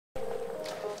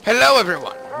Hello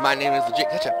everyone, my name is Legit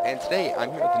Ketchup, and today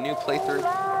I'm here with a new playthrough.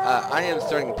 I am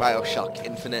starting Bioshock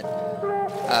Infinite.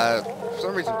 For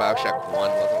some reason Bioshock 1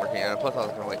 wasn't working out, plus I was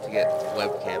going to wait to get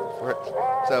webcam for it.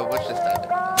 So let's just dive into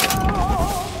this.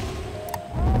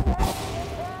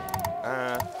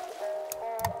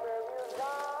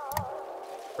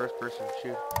 First person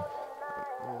shoot.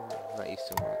 Not used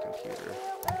to my computer.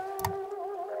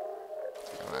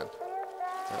 Come on.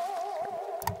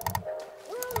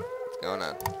 What's going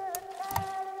on?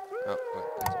 Oh,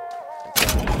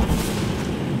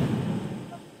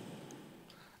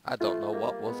 I don't know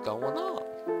what was going on.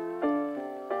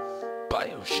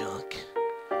 Bioshock.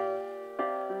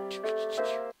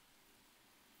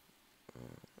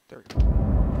 There we go.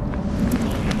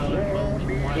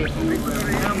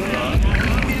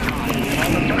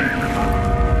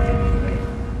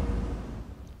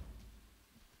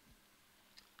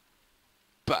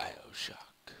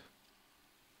 Bioshock.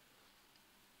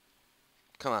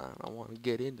 Come on, I want to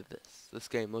get into this. This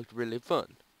game looked really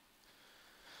fun.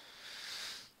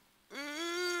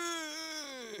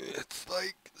 It's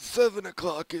like 7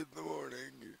 o'clock in the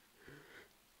morning.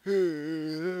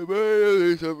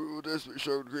 Will just be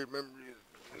showed great memories.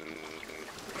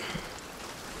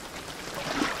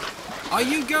 Are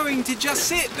you going to just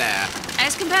sit there?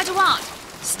 As compared to what?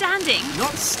 Standing?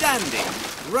 Not standing,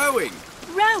 rowing.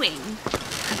 Rowing?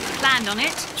 Planned on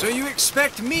it. So you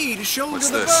expect me to shoulder What's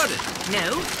the this? burden?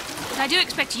 No, but I do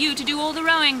expect you to do all the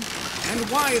rowing. And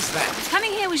why is that?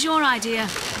 Coming here was your idea.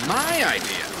 My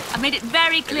idea? I've made it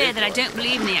very clear that I don't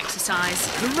believe in the exercise.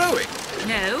 The rowing?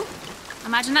 No.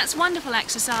 Imagine that's wonderful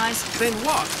exercise. Then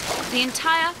what? The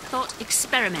entire thought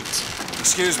experiment.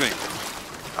 Excuse me.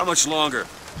 How much longer?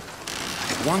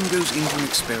 One goes into an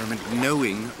experiment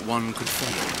knowing one could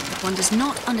fail. One does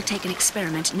not undertake an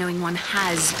experiment knowing one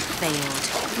has failed.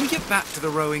 Can we get back to the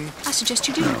rowing? I suggest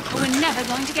you do, or we're never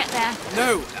going to get there.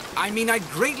 No, I mean I'd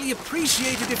greatly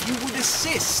appreciate it if you would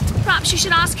assist. Perhaps you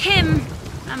should ask him.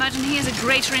 I imagine he has a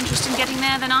greater interest in getting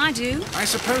there than I do. I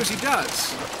suppose he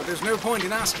does, but there's no point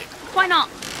in asking. Why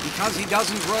not? Because he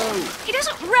doesn't row. He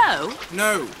doesn't row?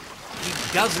 No, he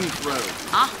doesn't row.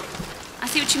 Ah, I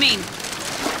see what you mean.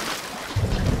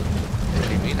 What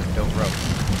do you mean I don't row?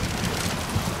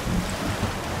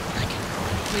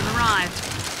 We've arrived.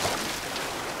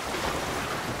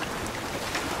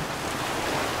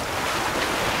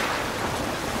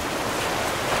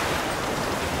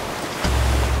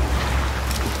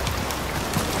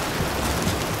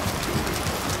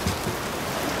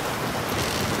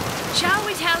 Shall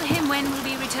we tell him when we'll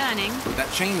be returning? Would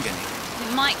that change anything?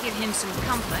 It might give him some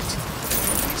comfort.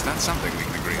 Is that something we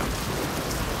can agree on?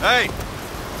 Hey!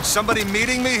 Is somebody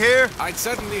meeting me here? I'd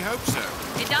certainly hope so.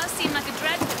 It does seem like a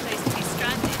dreadful place to be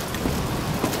stranded.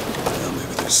 Well,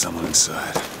 maybe there's someone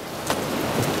inside.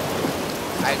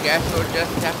 I guess we'll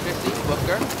just have to see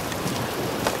Booker.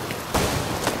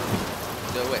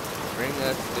 Do it. Bring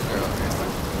us the girl.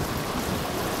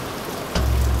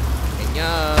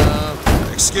 Kenya.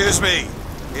 Excuse me.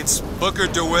 It's Booker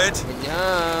DeWitt. Kenya.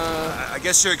 I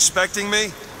guess you're expecting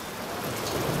me?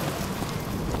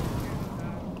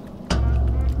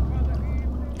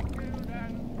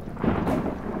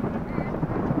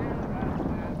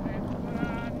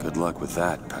 Good luck with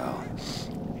that, pal.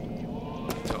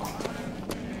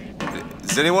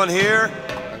 Is anyone here?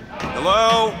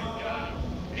 Hello?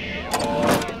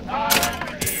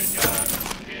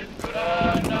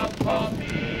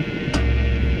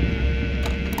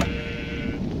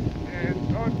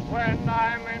 When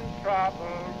I'm in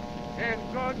trouble, it's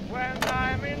good when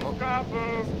I'm in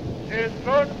trouble. It's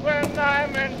good when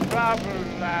I'm in trouble,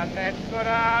 and it's good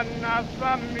enough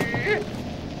for me.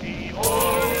 The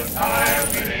old-time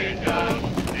religion,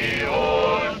 the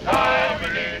old-time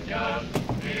religion,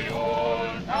 the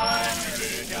old-time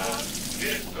religion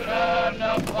is good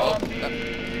enough for me.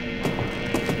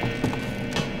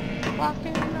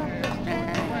 Walking up the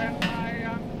stairs. When I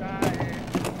am dying.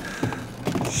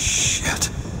 Shit.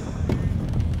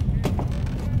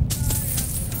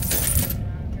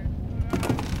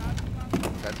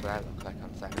 That's what I look like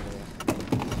on Saturday.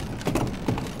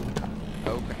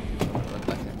 Okay, look like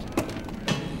that.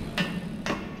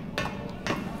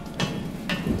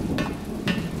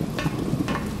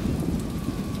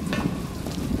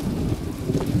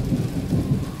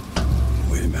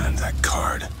 Wait a minute, that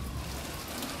card.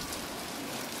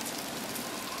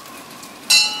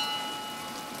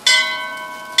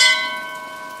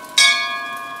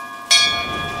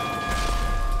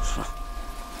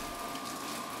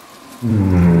 What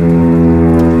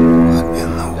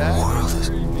in the world is...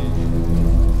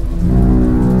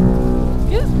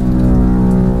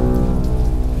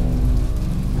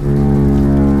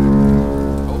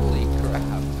 Oh,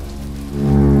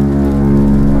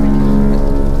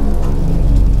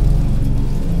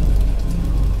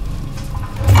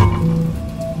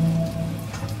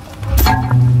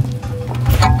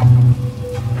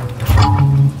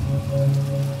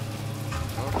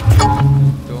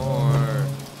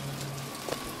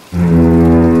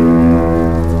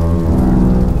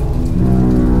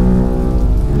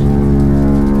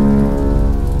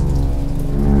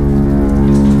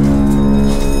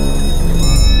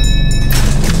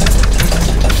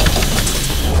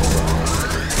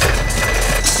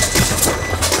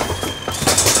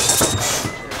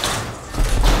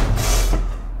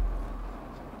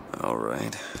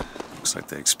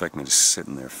 expect me to sit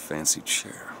in their fancy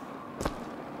chair.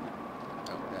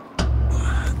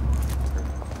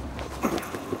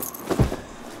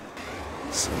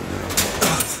 So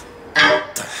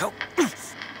what the hell?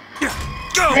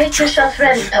 Go! Make yourself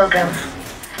ready, Pilgrim.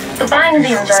 The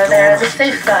bindings are there as a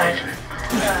safeguard.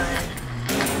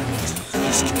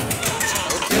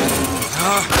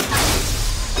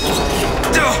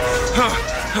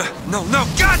 No, no,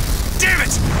 God damn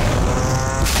it!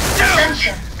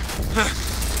 Ascension.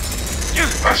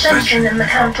 Ascension in the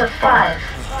count of 5.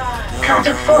 Count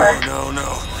of 4. No.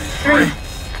 3,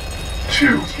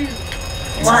 2,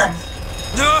 1.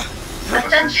 No!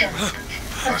 Ascension.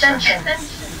 Ascension.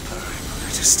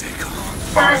 Just stay calm.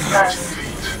 5,000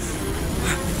 feet.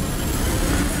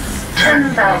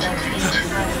 10,000 feet.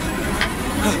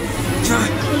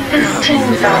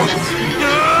 15,000 feet.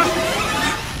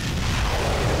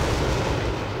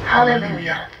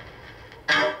 Hallelujah.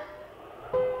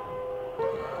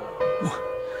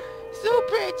 So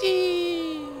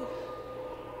pretty!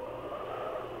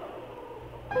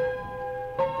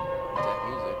 What's that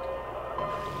music?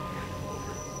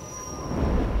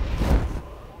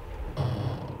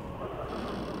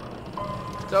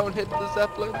 Don't hit the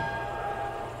Zeppelin.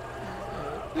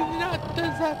 Not the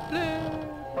Zeppelin.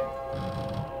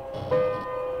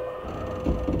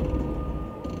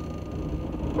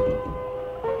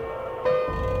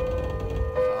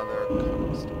 Father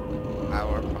comes,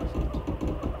 our prophet.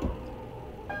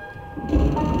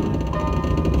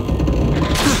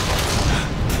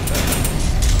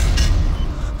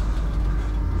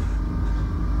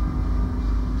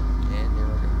 And here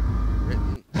we go.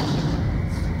 Written.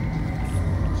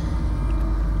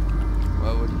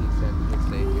 What would he send his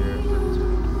Savior for us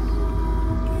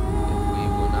if we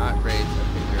will not raise a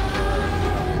finger for our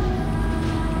brothers?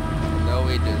 Though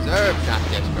we deserve not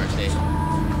this mercy.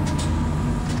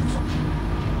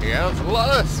 He has led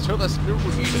us to this new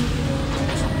Eden.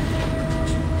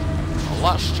 A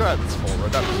last chance for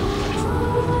redemption.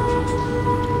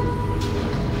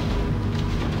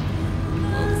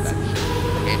 Oh, that should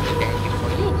end the day for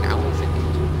you now, isn't it?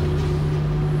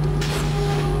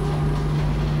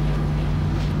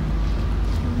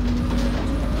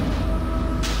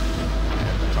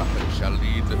 Shall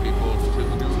lead the people to the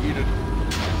new Eden.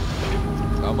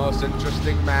 The most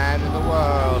interesting man in the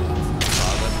world,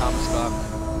 Father Comstock.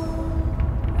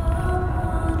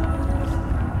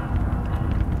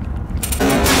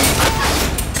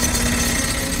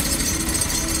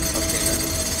 Okay then.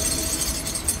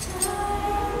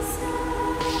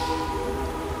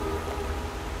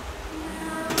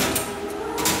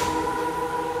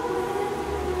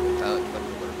 Let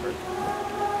me go first.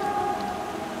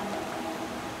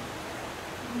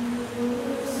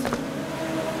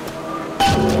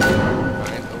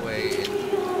 Find a way into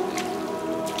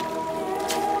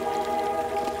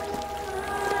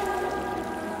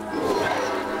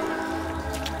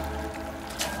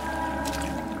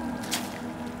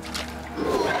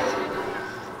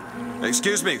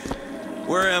Excuse me,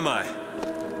 where am I?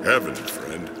 Heaven,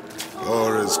 friend.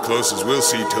 Or as close as we'll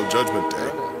see till Judgment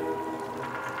Day.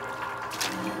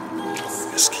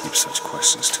 Just keep such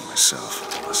questions to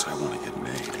myself, unless I want to get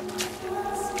made.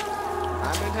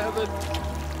 I'm in heaven.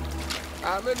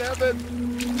 I'm in heaven.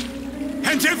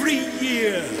 And every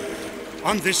year,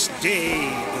 on this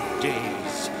day of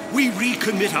days, we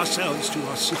recommit ourselves to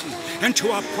our city and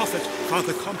to our prophet,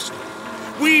 Father Comstock.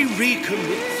 We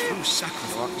recommit through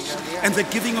sacrifice and the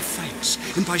giving of thanks,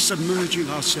 and by submerging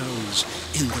ourselves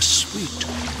in the sweet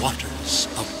waters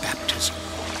of baptism.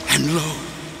 And lo,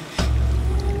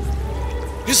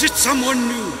 is it someone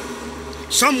new?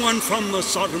 Someone from the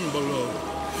Sodom below,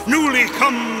 newly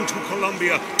come to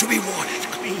Columbia to be washed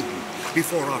clean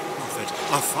before our prophet,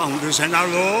 our founders, and our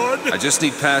Lord? I just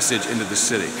need passage into the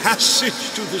city.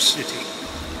 Passage to the city.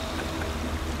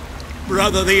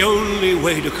 Brother, the only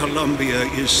way to Columbia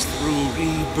is through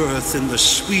rebirth in the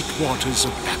sweet waters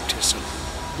of baptism.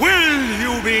 Will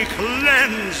you be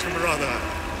cleansed, brother?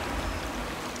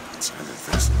 Let's end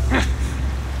this.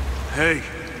 Hey.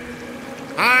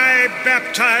 I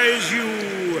baptize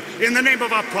you in the name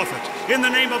of our prophet, in the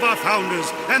name of our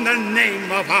founders, and the name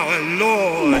of our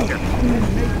Lord. The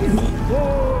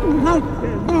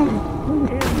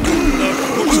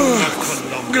bosom of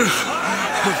Columbia.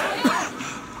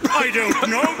 I don't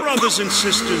know, brothers and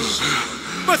sisters,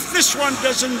 but this one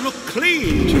doesn't look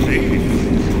clean to me.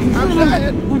 I'm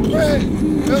dying. Hey,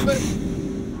 help me.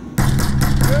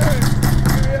 Hey,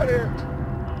 get me out of here.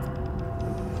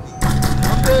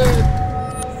 I'm dead.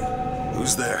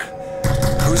 Who's there?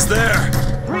 Who's there?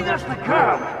 Bring us the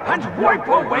girl and wipe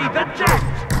away the debt.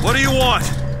 What do you want?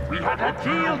 We had a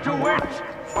deal to it.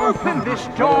 Open this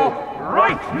door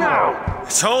right now! I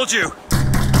told you!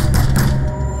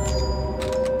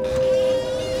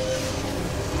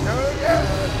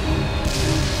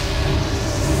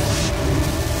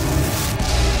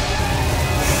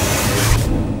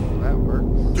 That works.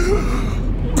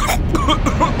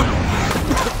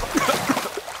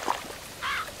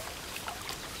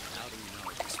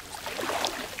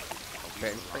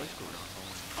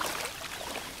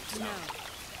 No,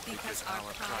 because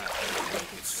our pride will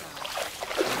make it so.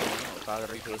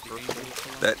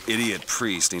 That idiot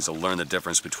priest needs to learn the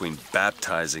difference between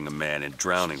baptizing a man and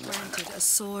drowning one. Granted a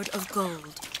sword of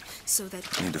gold, so that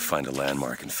I need to find a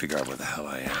landmark and figure out where the hell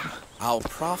I am. Our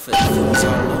prophet fills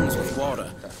our lungs with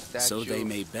water, so they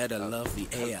may better love the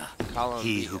air.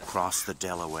 He who crossed the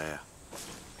Delaware,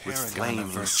 with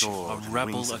flaming sword, a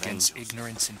rebel against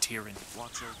ignorance and tyranny.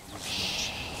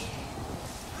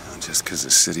 Just because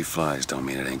the city flies don't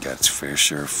mean it ain't got its fair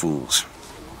share of fools.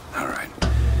 All right.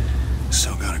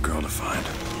 Still got a girl to find.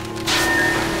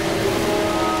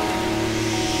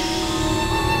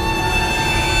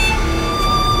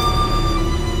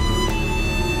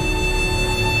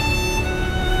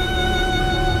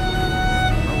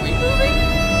 Are we moving?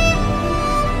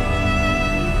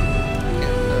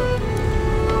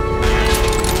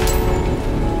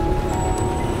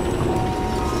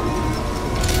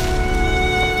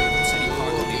 City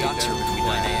Park only got here between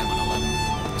 9 a.m. and 11.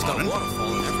 It's got a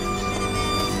waterfall and everything.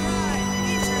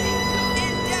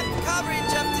 In-depth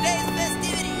coverage of today's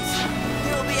festivities.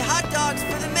 There will be hot dogs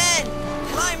for the men,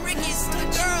 lime rickies for the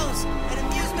girls, and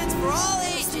amusements for all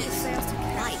ages.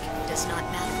 like does not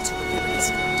matter to a liberty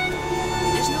spirit.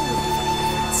 There's no room for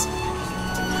ignorance.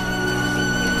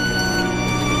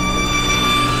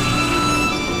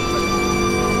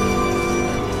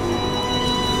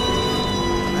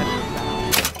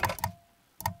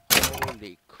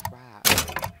 Holy crap.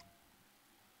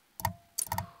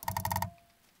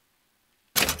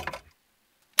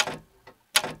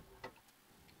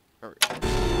 Hurry.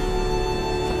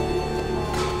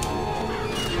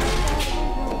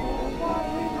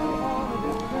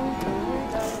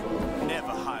 Never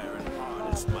hire an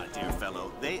artist, my dear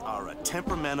fellow. They are a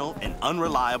temperamental and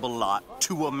unreliable lot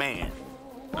to a man.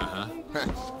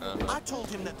 I told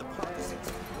him that the purpose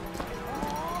is...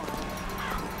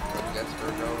 That's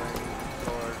for going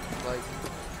or like.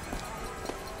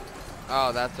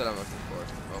 Oh, that's what I'm looking for.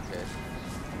 Okay.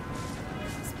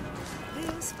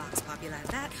 This Vox Populi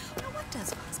that. Well, what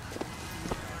does Vox Populi?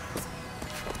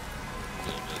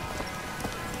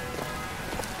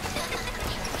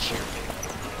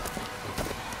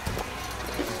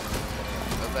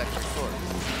 That's actually short.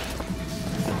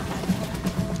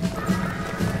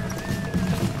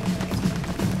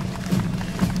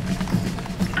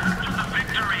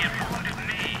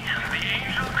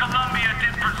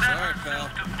 Sorry, pal.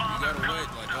 You gotta wait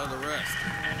like all the rest.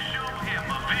 And show him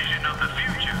a vision of the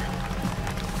future.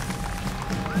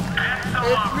 And so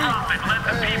our prophet led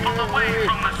the people away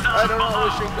from the sun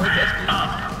below,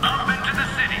 up into the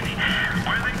city,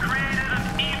 where they created an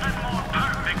even more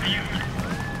perfect view.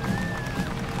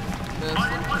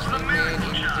 But it was the miracle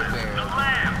child, the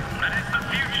lamb, that is the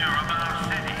future of our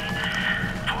city.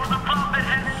 For the prophet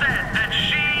had said that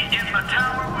she in the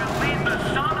tower will lead the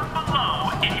son of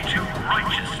below into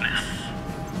righteousness.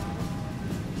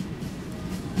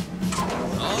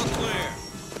 All clear.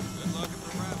 Good luck at the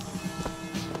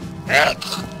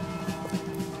raffle.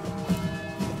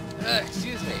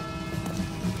 Excuse me.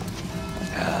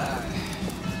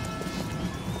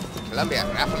 Columbia,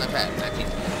 Raffle and Fair.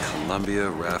 Columbia,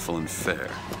 Raffle, and Fair.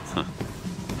 Huh.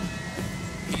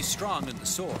 He's strong in the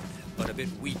sword, but a bit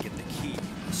weak in the key and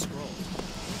the scroll.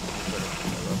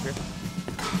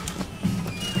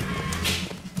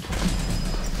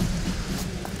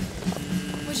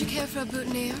 Would you care for a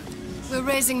boutonniere? We're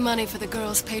raising money for the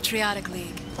Girls' Patriotic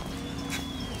League.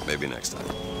 Maybe next time.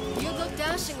 You look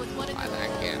dashing with one of your... I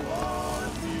can.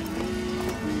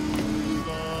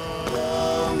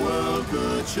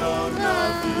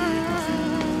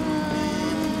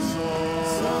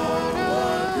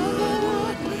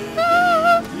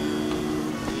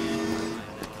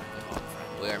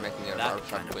 We are making a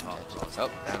barbershop quick catch. Oh,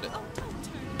 found it.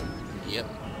 Yep.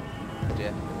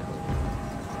 Definitely.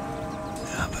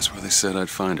 Yeah, that's where they said I'd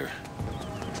find her.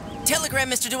 Telegram,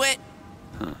 Mr. DeWitt.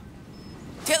 Huh.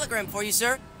 Telegram for you,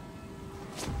 sir.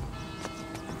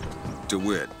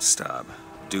 DeWitt, stop.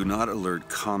 Do not alert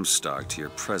Comstock to your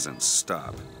presence.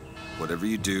 Stop. Whatever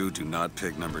you do, do not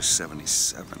pick number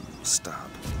 77. Stop.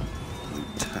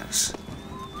 Lutess.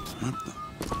 What the...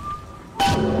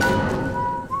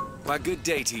 Why, good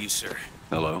day to you, sir.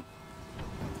 Hello?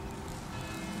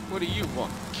 What do you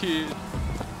want, kid?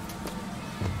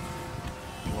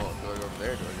 up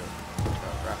there doing it.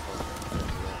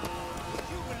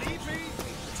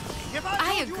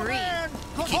 I agree.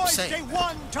 To hoist a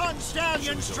 1-ton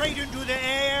stallion straight into the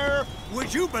air,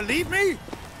 would you believe me?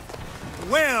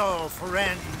 Well,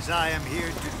 friends, I am here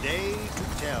today to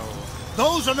tell.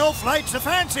 Those are no flights of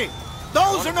fancy.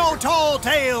 Those are no tall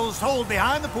tales told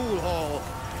behind the pool hall.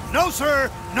 No, sir,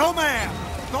 no, ma'am.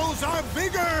 Those are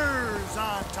biggers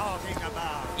I'm talking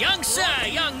about. Young sir,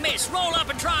 young miss, roll up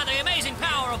and try the amazing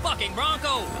power of bucking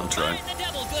bronco. I'll try. Find the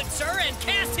devil, good sir, and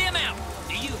cast him out.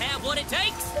 Do you have what it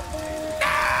takes?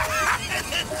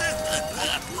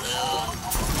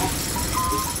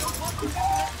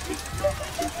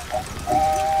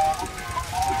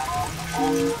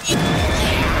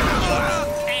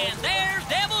 And there's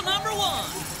devil number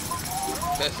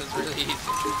 1. This is really easy.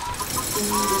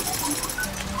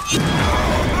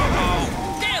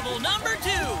 Devil number 2.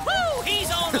 Woo! He's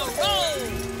on a roll.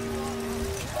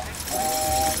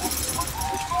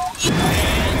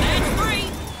 And that's 3.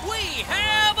 We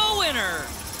have a winner.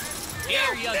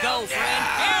 Here you go, friend.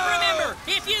 And remember,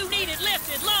 if you need it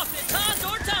lifted, lofted, tossed,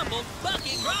 or tumbled,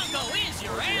 bucking bronco is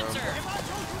your answer.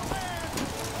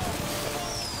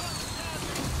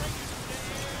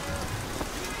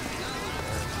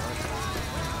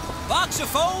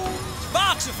 Boxophone,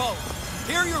 boxophone.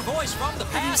 Hear your voice from the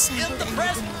past in the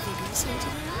present.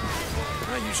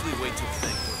 I usually wait till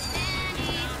think.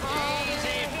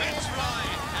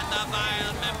 And the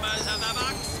vile members of the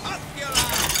Vox Popular.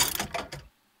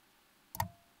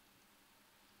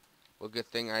 Well, good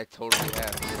thing I totally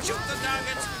have. Shoot the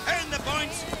targets, earn the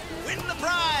points, win the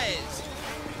prize.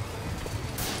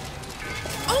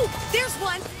 Oh, there's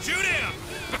one. Shoot him.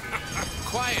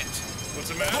 Quiet. What's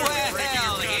the matter?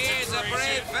 Well, here's a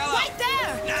brave fellow. Right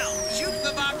there. Now, shoot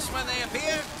the box when they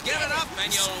appear, get it up,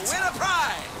 and you'll win a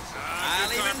prize.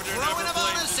 I'll even throw in a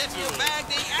bonus if you bag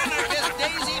the anarchist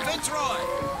Daisy Fitzroy.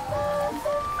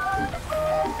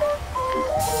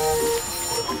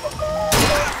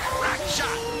 Rack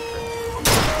shot.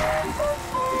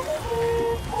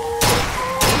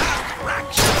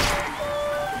 Rack shot.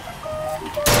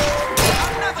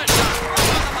 Another shot right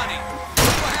on the money.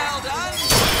 Well done.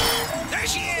 There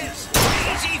she is.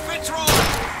 Daisy Fitzroy.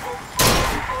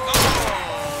 Oh,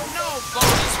 no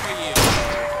bonus for you.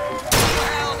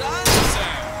 Well done,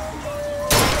 sir.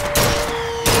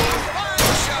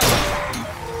 Fine show.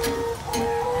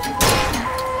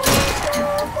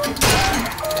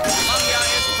 Columbia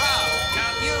is proud to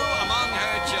count you among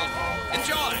her children.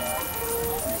 Enjoy.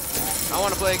 I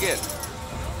want to play again.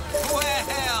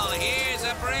 Well, here's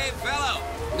a brave fellow.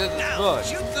 This is Now, good.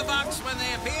 shoot the box when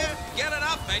they appear, get it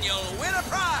up, and you'll win a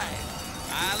prize.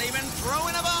 I'll even throw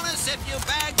in a bonus if you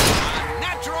bag a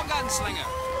natural gunslinger.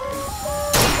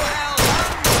 Well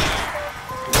done,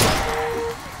 sir.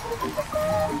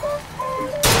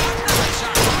 Another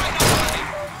shot right on the money.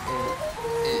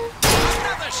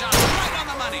 Another shot right on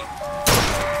the money.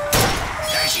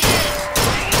 There she is.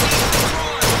 Daisy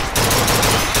Fitzroy.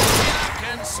 Get up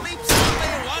and sleep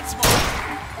soundly once more.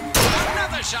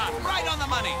 Another shot right on the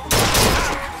money.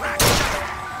 Rack shot.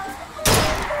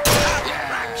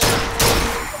 Rack shot.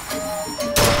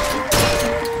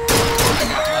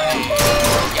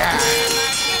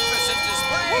 Magnificent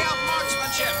display of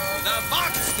marksmanship. The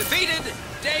Vox defeated,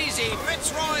 Daisy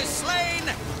Fitzroy slain.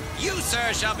 You,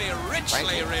 sir, shall be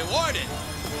richly rewarded.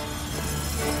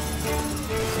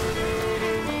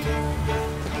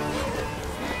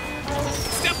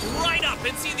 Step right up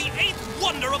and see the 8th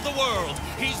wonder of the world.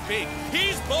 He's big,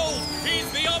 he's bold, he's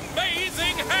the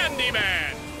amazing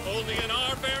handyman. Only in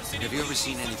our fair city. Have you ever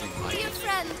seen anything like Dear it?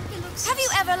 friend, have you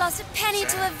ever lost a penny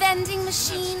to a vending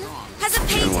machine? Has a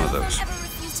painter one of those. ever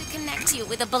refused to connect you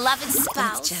with a beloved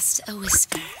spouse? Just a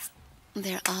whisper.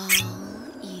 They're all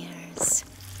ears.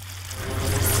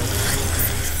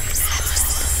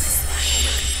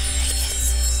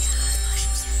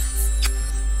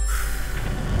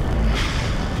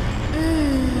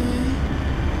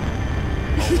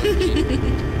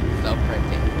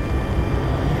 Self-printing.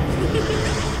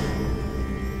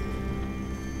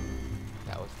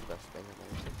 That was the best thing I've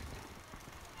ever seen.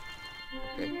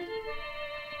 Okay.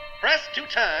 Press to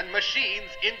turn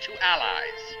machines into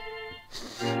allies.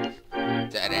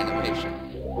 That animation.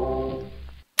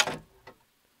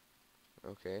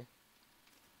 Okay.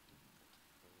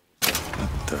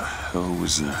 What the hell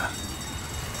was that?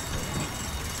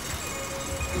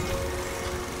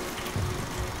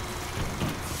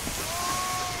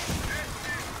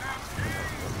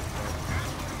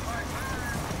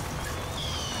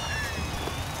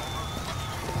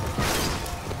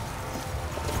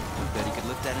 Bet he could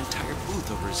lift that entire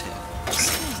booth over his head.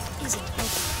 Isn't over.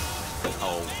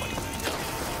 Oh, what do you know?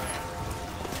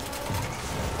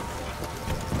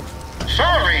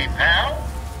 Sorry, pal.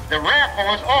 The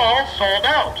raffle is all sold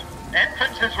out.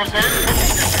 Entrance is reserved for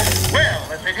visitors.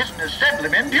 Well, if it isn't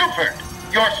Assemblyman Buford.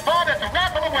 Your spot at the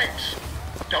raffle awaits.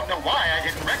 Don't know why I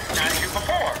didn't recognize you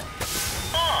before.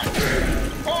 On.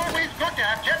 Always good to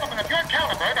have gentlemen of your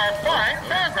caliber at our fine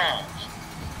fairgrounds.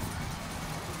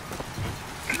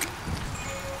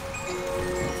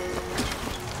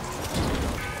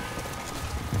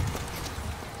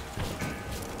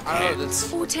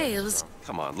 Heads or tails?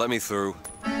 Come on, let me through.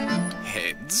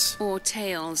 Heads or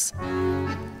tails?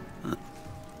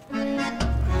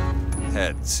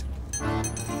 Heads.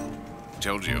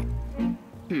 Told you.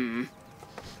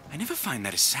 I never find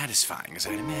that as satisfying as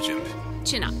I'd imagined.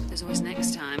 Chin up. There's always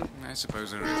next time. I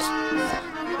suppose there is.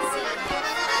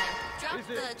 Drop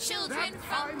the children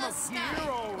from the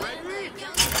sky.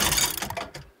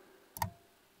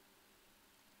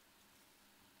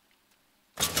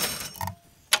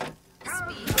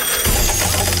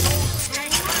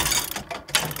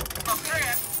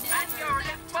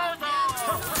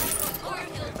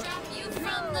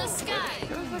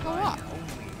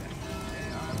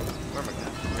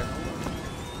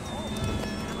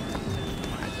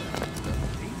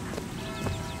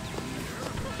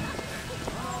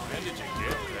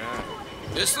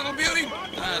 This little beauty?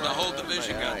 The whole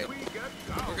division got them.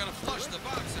 We're gonna flush the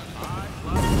box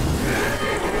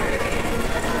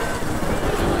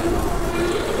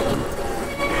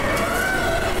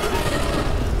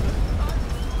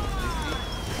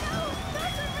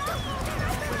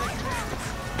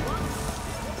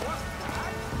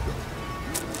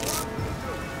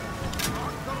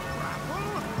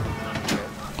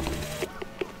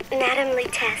Madam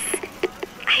Lutece,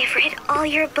 I have read all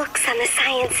your books on the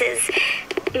sciences.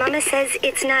 Mama says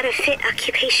it's not a fit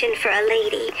occupation for a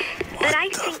lady, but I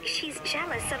think she's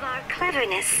jealous of our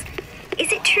cleverness.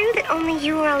 Is it true that only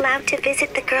you are allowed to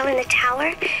visit the girl in the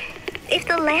tower? If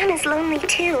the lamb is lonely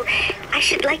too, I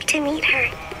should like to meet her,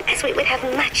 as we would have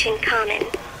much in common.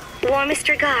 Warmest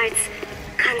regards,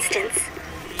 Constance.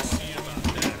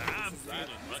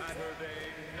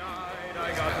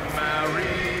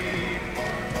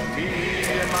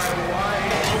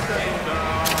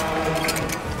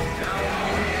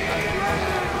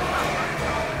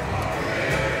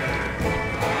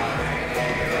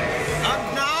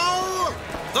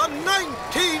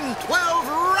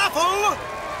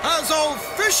 Has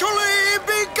officially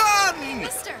begun!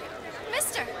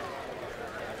 Mister!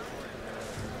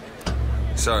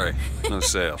 Sorry, no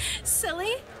sale.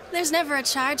 Silly? There's never a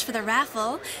charge for the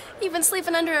raffle. You've been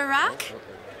sleeping under a rock?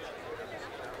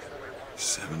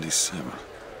 77.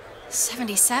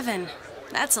 77.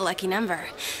 That's a lucky number.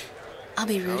 I'll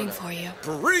be rooting for you.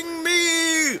 Bring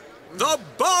me the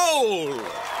bowl!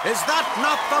 Is that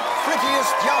not the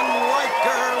prettiest young white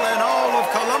girl in all of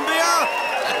Columbia?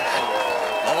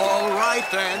 All right,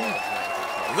 then.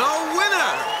 The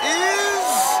winner is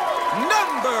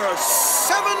number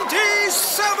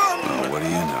 77! Oh, what do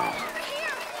you know?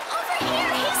 Over here!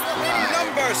 He's the winner!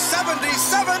 Number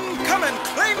 77, come and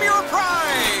claim your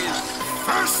prize!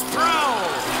 First throw!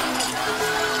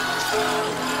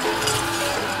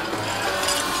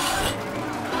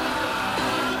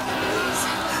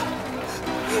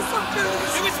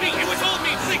 It was me! It was all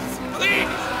me! Please!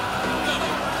 Please!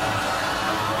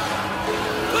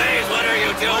 Please, what are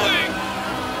you doing?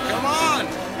 Come on!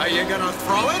 Are you gonna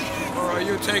throw it? Or are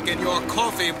you taking your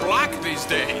coffee black these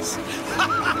days? I'm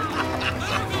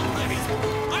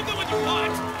the one you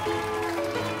want!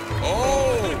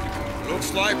 Oh!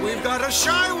 Looks like we've got a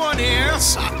shy one here!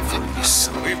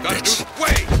 We've got to do...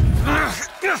 Wait!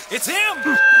 It's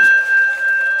him!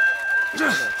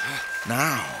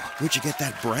 Now, where'd you get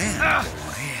that brand,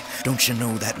 boy? Don't you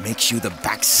know that makes you the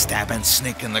backstabbing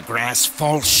snake in the grass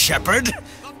false shepherd?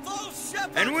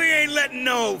 And we ain't letting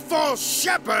no false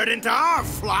shepherd into our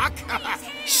flock.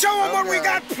 Show them what we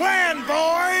got planned,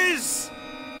 boys!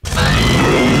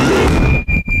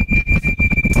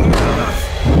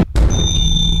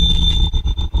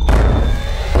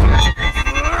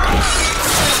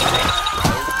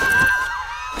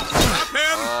 Stop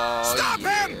him! Stop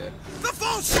him! The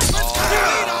false shepherd's gonna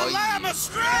lead our lamb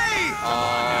astray!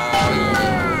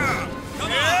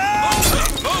 Come on!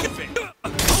 Move it!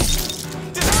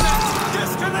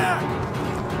 Disconnect!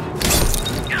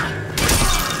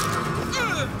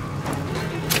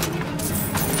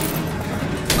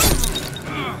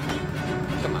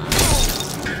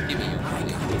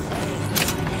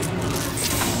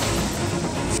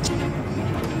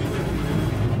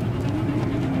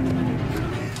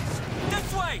 This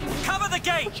way! Cover the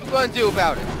gate! What you gonna do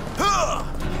about it?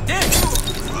 This!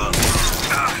 Oh,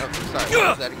 sorry, what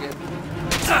was that again?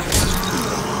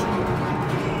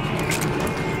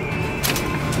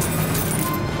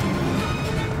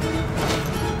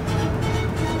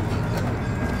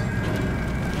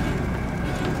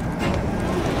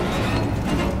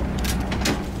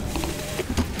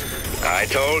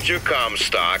 told you,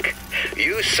 Comstock.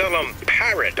 You sell them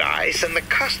paradise, and the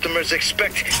customers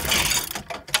expect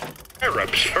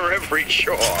Arabs for every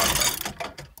chore.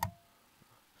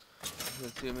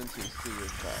 Let's zoom into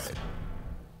suicide.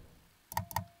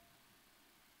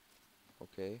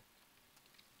 Okay.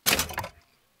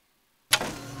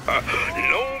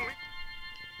 No.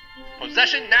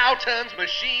 Possession now turns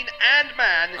machine and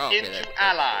man into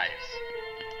allies.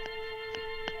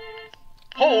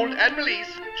 Hold and release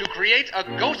to create a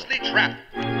ghostly trap.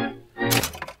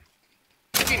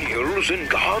 Hills in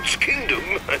God's kingdom.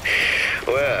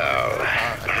 Well,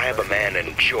 I have a man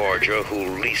in Georgia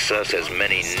who'll lease us as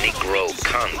many Negro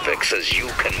convicts as you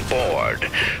can board.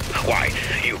 Why,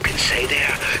 you can say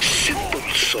they're simple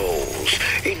souls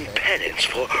in penance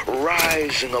for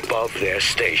rising above their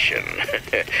station.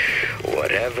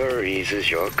 Whatever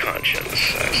eases your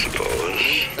conscience, I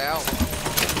suppose.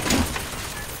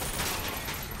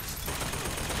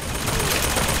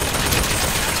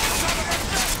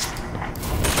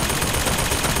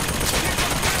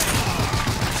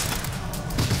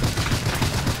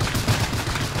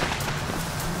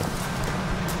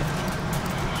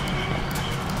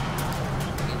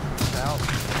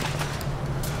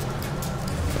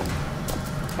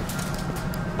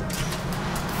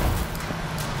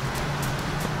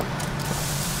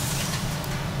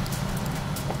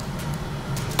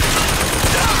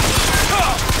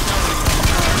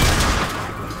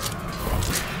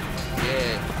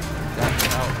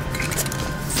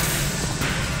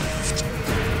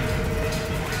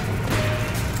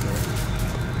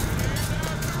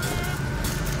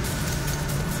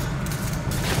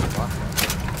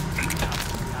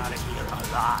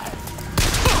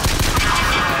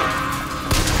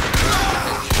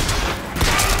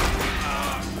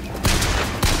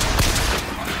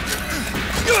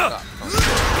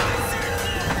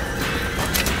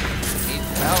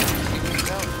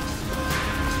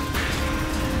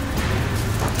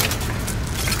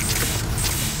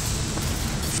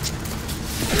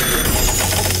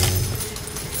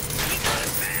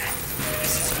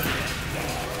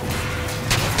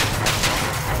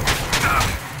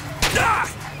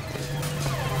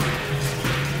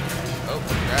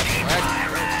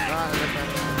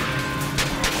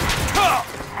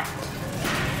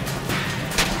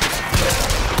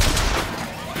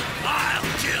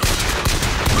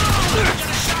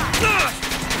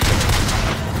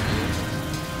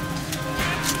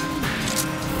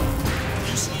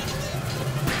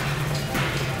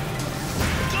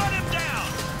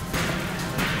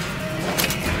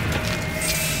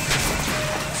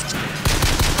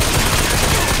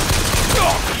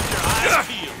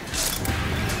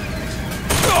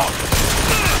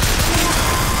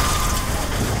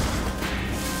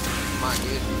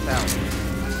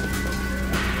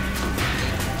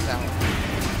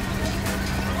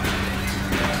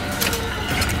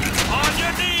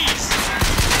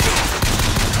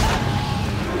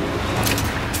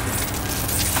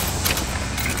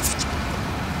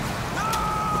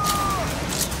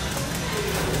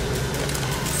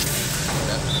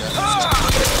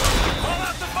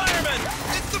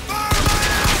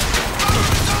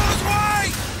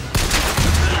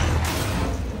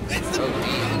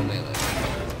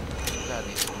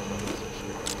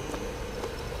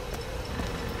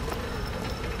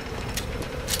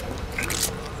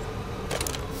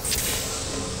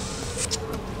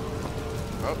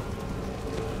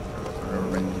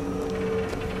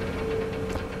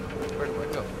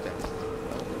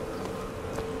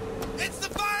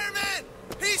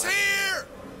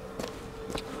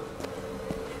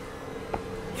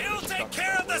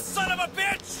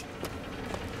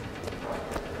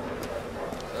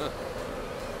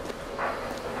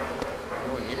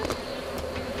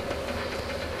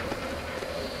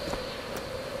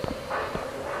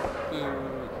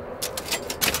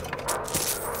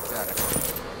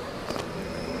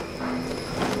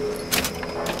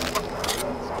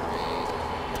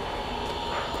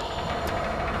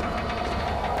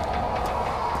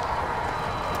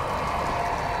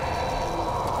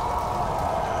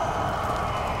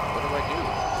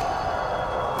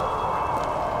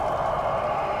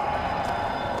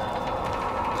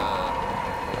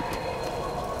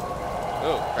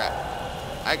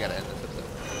 I gotta end this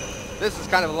episode. This is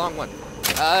kind of a long one.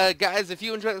 Guys, if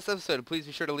you enjoyed this episode, please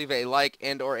be sure to leave a like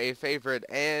and or a favorite.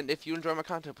 And if you enjoy my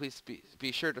content, please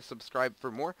be sure to subscribe for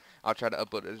more. I'll try to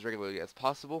upload it as regularly as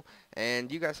possible.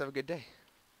 And you guys have a good day.